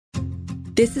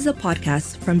This is a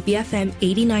podcast from BFM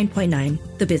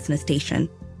 89.9, the business station.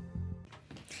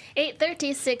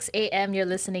 8:36 a.m. You're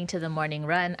listening to The Morning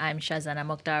Run. I'm Shazana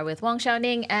Mokhtar with Wong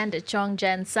Xiaoning and Chong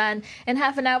Jen Sun. In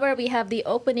half an hour, we have the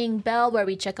opening bell where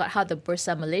we check out how the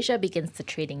Bursa Malaysia begins the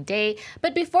trading day.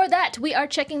 But before that, we are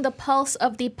checking the pulse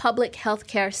of the public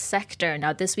healthcare sector.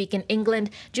 Now, this week in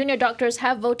England, junior doctors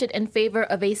have voted in favour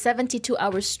of a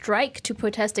 72-hour strike to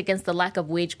protest against the lack of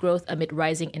wage growth amid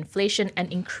rising inflation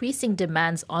and increasing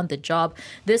demands on the job.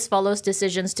 This follows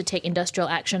decisions to take industrial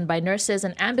action by nurses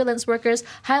and ambulance workers,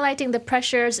 highlighting the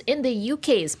pressures in the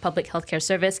UK's public healthcare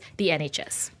service, the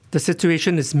NHS. The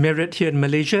situation is mirrored here in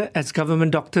Malaysia as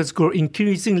government doctors grow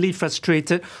increasingly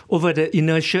frustrated over the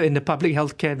inertia in the public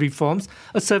healthcare reforms.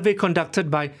 A survey conducted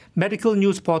by medical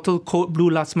news portal Code Blue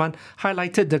last month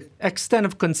highlighted the extent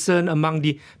of concern among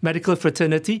the medical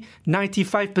fraternity.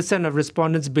 95% of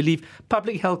respondents believe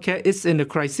public healthcare is in a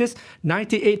crisis.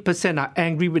 98% are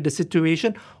angry with the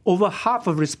situation. Over half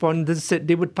of respondents said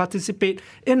they would participate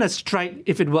in a strike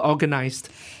if it were organised.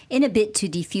 In a bid to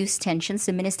defuse tensions,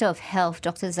 the Minister of Health,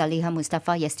 Dr. Zaliha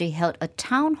Mustafa, yesterday held a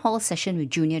town hall session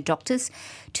with junior doctors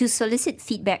to solicit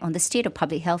feedback on the state of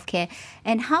public healthcare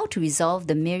and how to resolve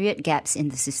the myriad gaps in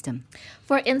the system.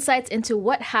 For insights into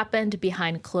what happened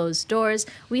behind closed doors,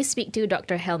 we speak to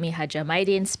Dr. Helmi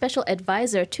Hajamaidin, Special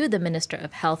Advisor to the Minister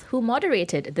of Health, who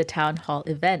moderated the town hall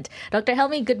event. Dr.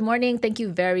 Helmi, good morning. Thank you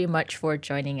very much for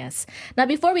joining us. Now,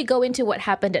 before we go into what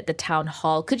happened at the town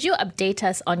hall, could you update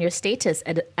us on your status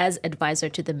as advisor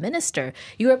to the minister?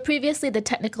 You were previously the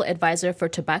technical advisor for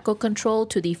tobacco control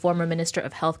to the former Minister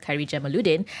of Health, Khairi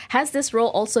Jamaluddin. Has this role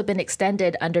also been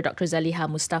extended under Dr. Zaliha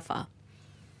Mustafa?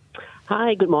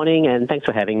 Hi, good morning, and thanks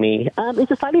for having me.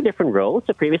 It's a slightly different role.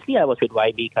 So previously, I was with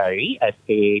YB Khairi as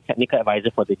a technical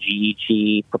advisor for the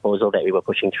GEG proposal that we were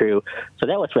pushing through. So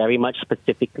that was very much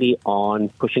specifically on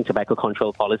pushing tobacco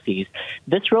control policies.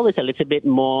 This role is a little bit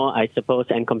more, I suppose,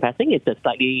 encompassing. It's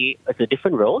a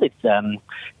different role.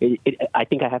 I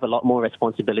think I have a lot more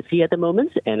responsibility at the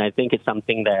moment, and I think it's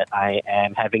something that I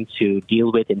am having to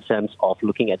deal with in terms of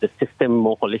looking at the system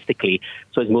more holistically.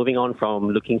 So it's moving on from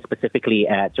looking specifically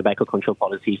at tobacco control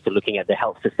policies to looking at the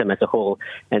health system as a whole.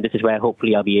 And this is where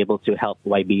hopefully I'll be able to help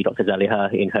YB, Dr.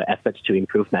 Zaliha, in her efforts to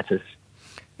improve matters.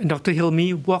 And Dr.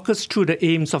 Hilmi, walk us through the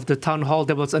aims of the town hall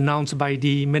that was announced by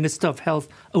the Minister of Health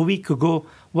a week ago.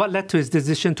 What led to his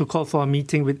decision to call for a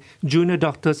meeting with junior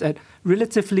doctors at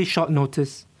relatively short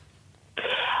notice?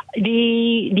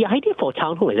 The idea for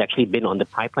town hall has actually been on the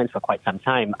pipeline for quite some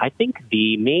time. I think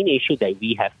the main issue that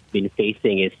we have been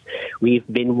facing is we've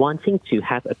been wanting to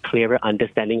have a clearer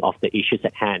understanding of the issues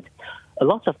at hand. A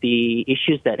lot of the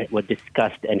issues that were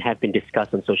discussed and have been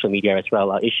discussed on social media as well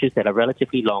are issues that are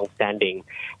relatively long-standing.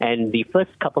 And the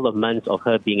first couple of months of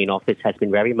her being in office has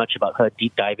been very much about her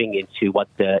deep diving into what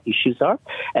the issues are,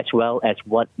 as well as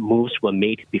what moves were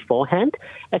made beforehand,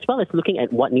 as well as looking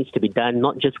at what needs to be done,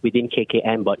 not just within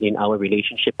KKM, but in our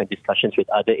relationship and discussions with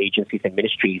other agencies and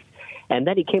ministries. And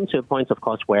then it came to a point, of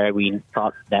course, where we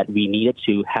thought that we needed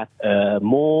to have a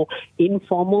more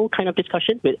informal kind of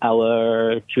discussion with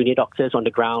our junior doctors on the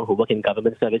ground who work in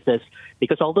government services,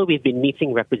 because although we've been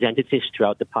meeting representatives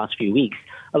throughout the past few weeks,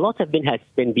 a lot has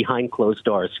been behind closed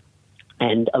doors.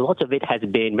 And a lot of it has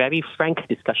been very frank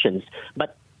discussions.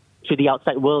 But to the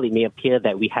outside world, it may appear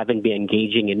that we haven't been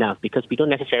engaging enough because we don't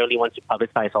necessarily want to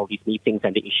publicize all these meetings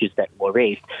and the issues that were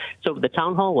raised. So the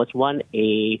town hall was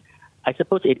I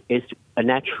suppose it is a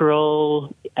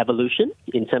natural evolution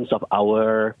in terms of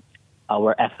our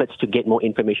efforts to get more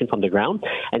information from the ground.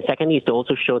 And secondly, is to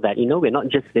also show that, we're not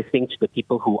just listening to the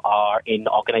people who are in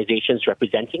organizations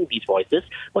representing these voices,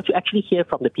 but to actually hear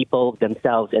from the people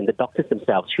themselves and the doctors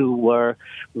themselves who were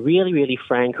really, really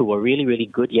frank, who were really, really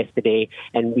good yesterday.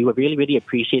 And we were really, really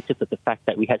appreciative of the fact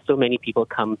that we had so many people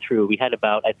come through. We had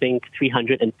about,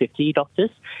 350 doctors,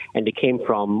 and they came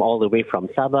from all the way from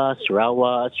Sabah,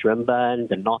 Sarawak, Seremban,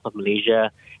 the north of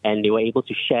Malaysia, and they were able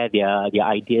to share their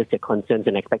ideas, their concerns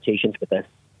and expectations with us.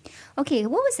 Okay,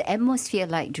 what was the atmosphere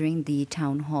like during the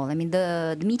town hall? I mean,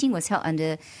 the meeting was held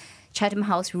under Chatham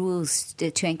House rules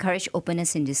to encourage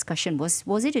openness in discussion.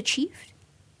 Was it achieved?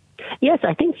 Yes,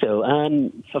 I think so.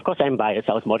 Of course, I'm biased.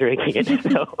 I was moderating it.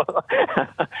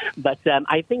 But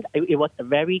I think it was a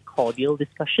very cordial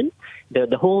discussion.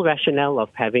 The whole rationale of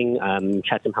having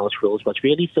Chatham House rules was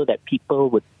really so that people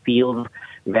would feel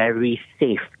very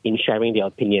safe in sharing their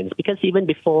opinions. Because even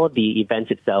before the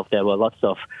event itself, there were lots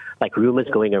of rumors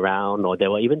going around, or there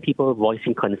were even people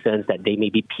voicing concerns that they may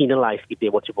be penalized if they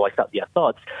were to voice out their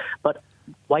thoughts. But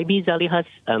YB Zaliha's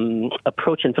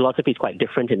approach and philosophy is quite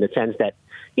different in the sense that,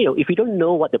 if we don't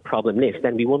know what the problem is,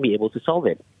 then we won't be able to solve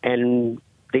it. And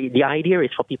the idea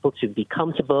is for people to be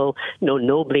comfortable,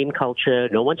 no blame culture,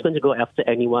 no one's going to go after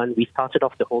anyone. We started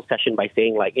off the whole session by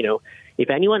saying, if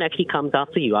anyone actually comes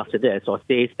after you after this or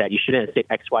says that you shouldn't have said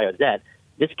X, Y, or Z,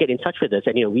 just get in touch with us,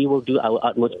 and we will do our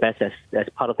utmost best as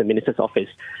part of the Minister's office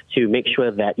to make sure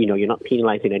that you're not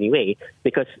penalized in any way.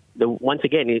 Because once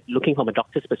again, looking from a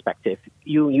doctor's perspective,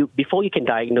 you before you can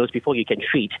diagnose, before you can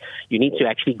treat, you need to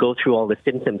actually go through all the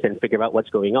symptoms and figure out what's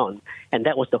going on. And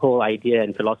that was the whole idea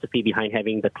and philosophy behind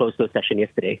having the closed-door session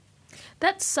yesterday.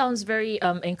 That sounds very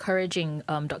encouraging,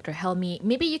 Dr. Helmy.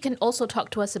 Maybe you can also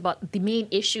talk to us about the main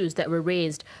issues that were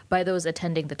raised by those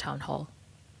attending the town hall.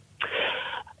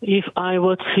 If I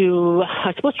were to,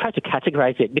 I suppose, try to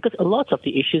categorize it, because a lot of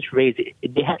the issues raised,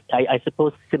 they had, I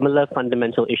suppose, similar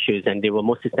fundamental issues, and they were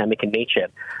more systemic in nature.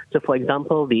 So, for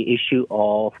example, the issue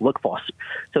of workforce.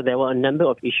 So there were a number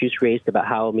of issues raised about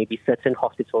how maybe certain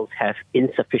hospitals have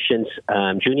insufficient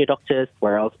junior doctors,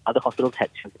 whereas other hospitals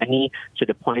had too many, to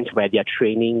the point where their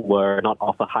training were not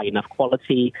of a high enough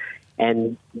quality.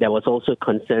 And there was also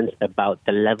concerns about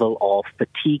the level of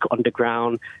fatigue on the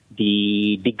ground,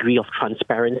 the degree of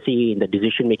transparency in the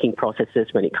decision-making processes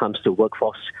when it comes to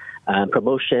workforce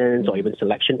promotions or even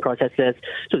selection processes.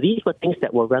 So these were things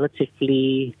that were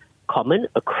relatively common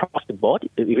across the board,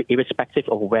 irrespective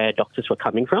of where doctors were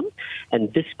coming from.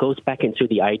 And this goes back into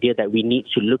the idea that we need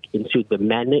to look into the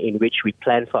manner in which we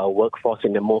plan for our workforce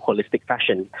in a more holistic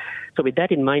fashion. So with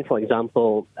that in mind, for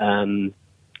example,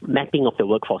 mapping of the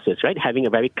workforces, right? Having a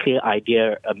very clear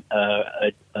idea,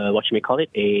 what you may call it,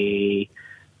 a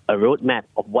roadmap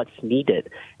of what's needed,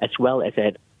 as well as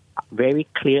a very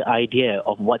clear idea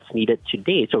of what's needed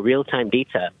today. So real-time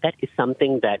data, that is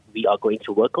something that we are going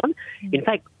to work on. Mm-hmm. In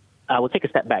fact, I will take a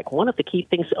step back. One of the key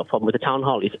things from the town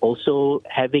hall is also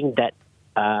having that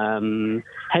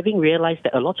having realized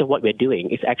that a lot of what we're doing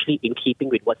is actually in keeping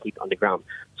with what's needed on the ground.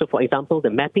 So, for example, the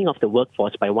mapping of the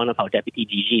workforce by one of our deputy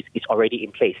DGs is already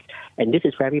in place. And this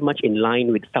is very much in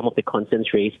line with some of the concerns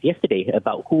raised yesterday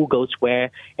about who goes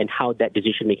where and how that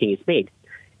decision-making is made.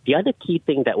 The other key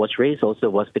thing that was raised also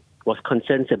was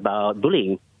concerns about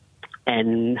bullying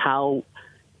and how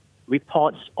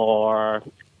reports or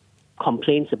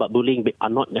complaints about bullying are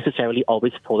not necessarily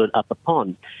always followed up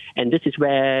upon. And this is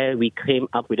where we came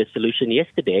up with a solution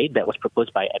yesterday that was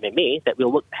proposed by MMA that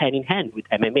will work hand in hand with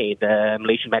MMA, the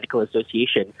Malaysian Medical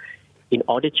Association, in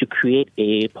order to create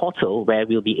a portal where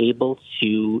we'll be able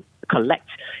to collect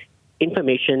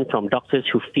information from doctors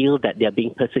who feel that they're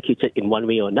being persecuted in one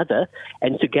way or another.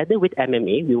 And together with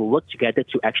MMA, we will work together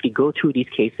to actually go through these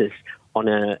cases on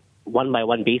a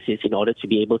one-by-one basis in order to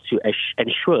be able to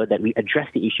ensure that we address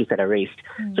the issues that are raised.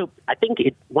 So I think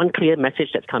one clear message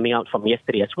that's coming out from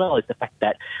yesterday as well is the fact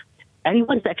that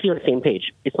everyone's actually on the same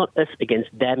page. It's not us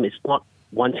against them. It's not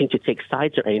wanting to take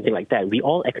sides or anything like that. We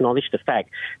all acknowledge the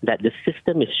fact that the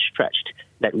system is stretched,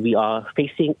 that we are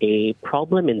facing a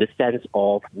problem in the sense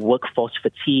of workforce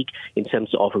fatigue in terms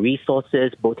of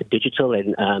resources, both digital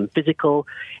and physical.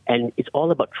 And it's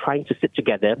all about trying to sit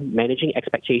together, managing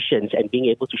expectations, and being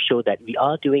able to show that we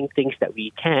are doing things that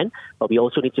we can, but we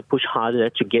also need to push harder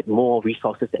to get more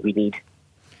resources that we need.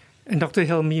 And Dr.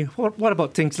 Helmy, what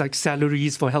about things like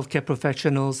salaries for healthcare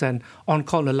professionals and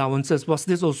on-call allowances? Was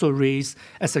this also raised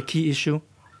as a key issue?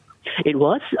 It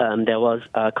was. There was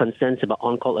concerns about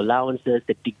on-call allowances,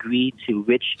 the degree to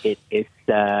which it is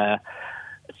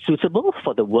suitable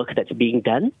for the work that's being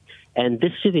done. And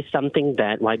this is something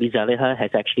that YB Zaliha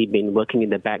has actually been working in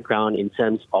the background in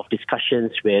terms of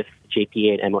discussions with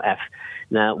JPA and MOF.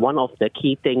 Now, one of the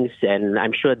key things, and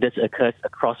I'm sure this occurs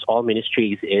across all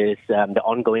ministries, is the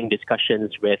ongoing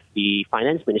discussions with the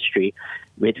Finance Ministry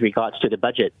with regards to the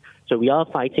budget. So we are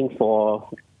fighting for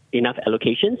enough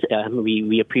allocations.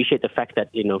 We appreciate the fact that,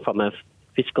 from a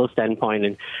fiscal standpoint,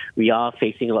 and we are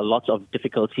facing a lot of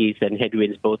difficulties and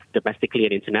headwinds both domestically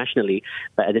and internationally.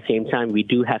 But at the same time, we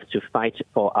do have to fight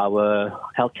for our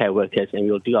healthcare workers, and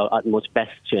we'll do our utmost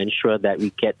best to ensure that we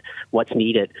get what's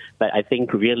needed. But I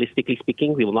think realistically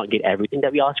speaking, we will not get everything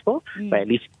that we ask for, but at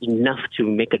least enough to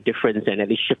make a difference and at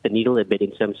least shift the needle a bit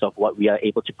in terms of what we are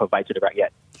able to provide to the rakyat.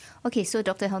 Okay, so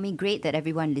Dr. Helmy, great that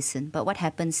everyone listened, but what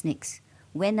happens next?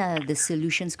 When are the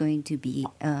solutions going to be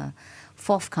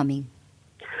forthcoming?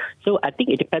 So I think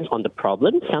it depends on the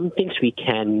problem. Some things we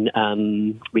can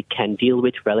deal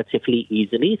with relatively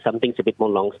easily. Some things a bit more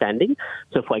long-standing.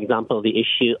 So, for example, the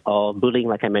issue of bullying,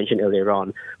 like I mentioned earlier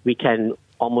on, we can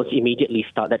almost immediately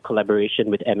start that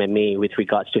collaboration with MMA with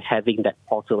regards to having that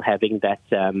portal, having that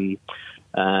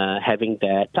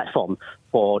platform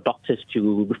for doctors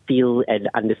to feel and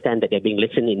understand that they're being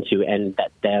listened into, and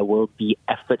that there will be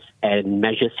efforts and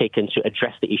measures taken to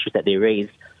address the issues that they raise.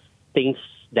 Things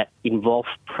that involve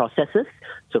processes.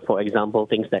 So, for example,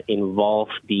 things that involve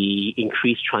the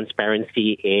increased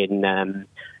transparency in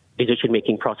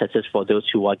decision-making processes for those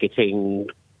who are getting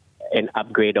an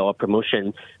upgrade or a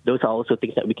promotion. Those are also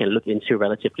things that we can look into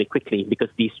relatively quickly because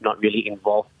these do not really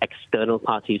involve external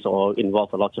parties or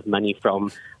involve a lot of money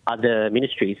from other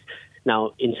ministries.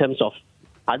 Now, in terms of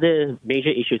other major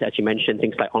issues, as you mentioned,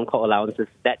 things like on-call allowances,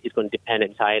 that is going to depend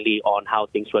entirely on how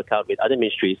things work out with other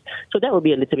ministries. So that will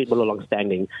be a little bit more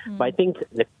long-standing. But I think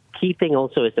the key thing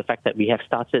also is the fact that we have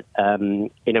started on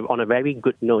a very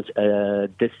good note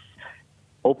this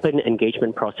open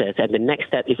engagement process. And the next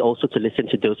step is also to listen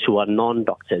to those who are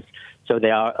non-doctors. So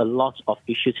there are a lot of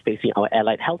issues facing our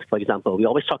allied health, for example. We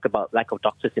always talk about lack of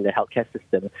doctors in the healthcare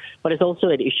system, but there's also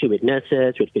an issue with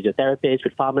nurses, with physiotherapists,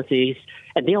 with pharmacies,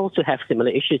 and they also have similar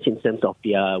issues in terms of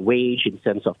their wage, in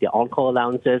terms of their on-call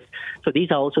allowances. So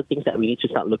these are also things that we need to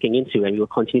start looking into, and we will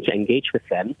continue to engage with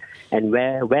them. And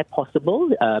where possible,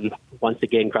 once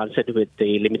again, granted with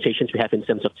the limitations we have in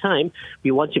terms of time,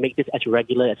 we want to make this as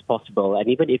regular as possible. And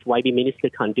even if YB Minister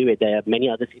can't do it, there are many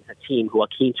others in her team who are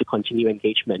keen to continue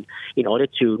engagement in order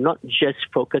to not just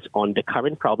focus on the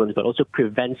current problems, but also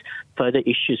prevent further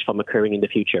issues from occurring in the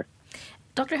future.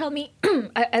 Dr. Helmy,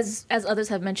 as others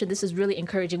have mentioned, this is really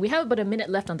encouraging. We have about a minute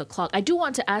left on the clock. I do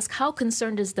want to ask, how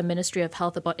concerned is the Ministry of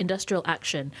Health about industrial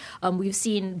action? We've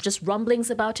seen just rumblings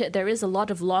about it. There is a lot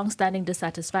of long-standing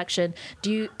dissatisfaction.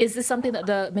 Is this something that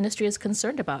the ministry is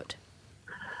concerned about?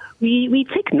 We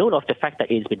take note of the fact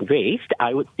that it's been raised.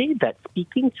 I would say that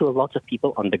speaking to a lot of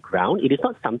people on the ground, it is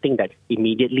not something that's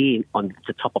immediately on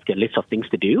the top of their list of things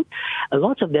to do. A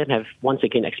lot of them have once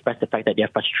again expressed the fact that they are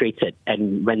frustrated.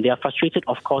 And when they are frustrated,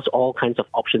 of course, all kinds of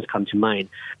options come to mind.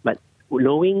 But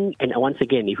knowing, and once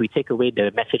again, if we take away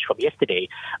the message from yesterday,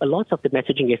 a lot of the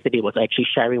messaging yesterday was actually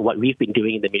sharing what we've been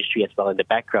doing in the ministry as well in the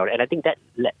background. And I think that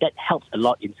helps a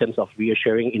lot in terms of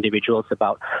reassuring individuals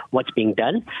about what's being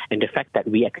done and the fact that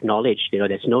we acknowledge,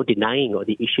 there's no denying of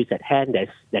the issues at hand.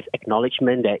 There's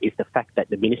acknowledgement. There is the fact that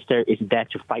the minister is there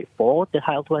to fight for the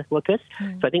health workers.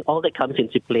 So I think all that comes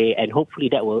into play, and hopefully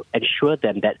that will ensure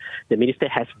them that the minister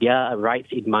has their rights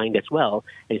in mind as well.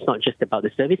 And it's not just about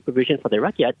the service provision for the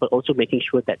rakyat, but also making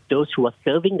sure that those who are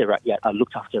serving the rakyat are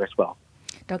looked after as well.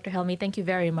 Dr. Helmy, thank you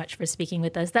very much for speaking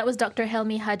with us. That was Dr.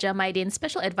 Helmy Hajamaidin,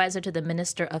 Special Advisor to the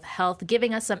Minister of Health,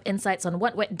 giving us some insights on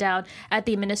what went down at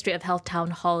the Ministry of Health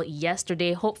Town Hall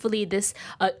yesterday. Hopefully this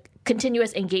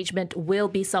continuous engagement will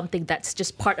be something that's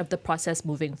just part of the process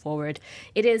moving forward.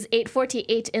 It is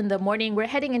 8:48 in the morning. We're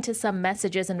heading into some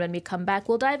messages, and when we come back,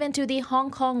 we'll dive into the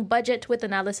Hong Kong budget with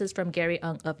analysis from Gary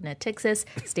Ng of Natixis.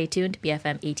 Stay tuned,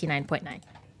 BFM 89.9.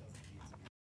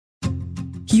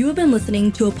 You have been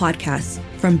listening to a podcast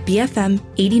from BFM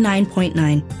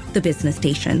 89.9, the business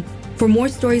station. For more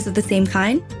stories of the same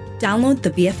kind, download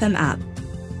the BFM app.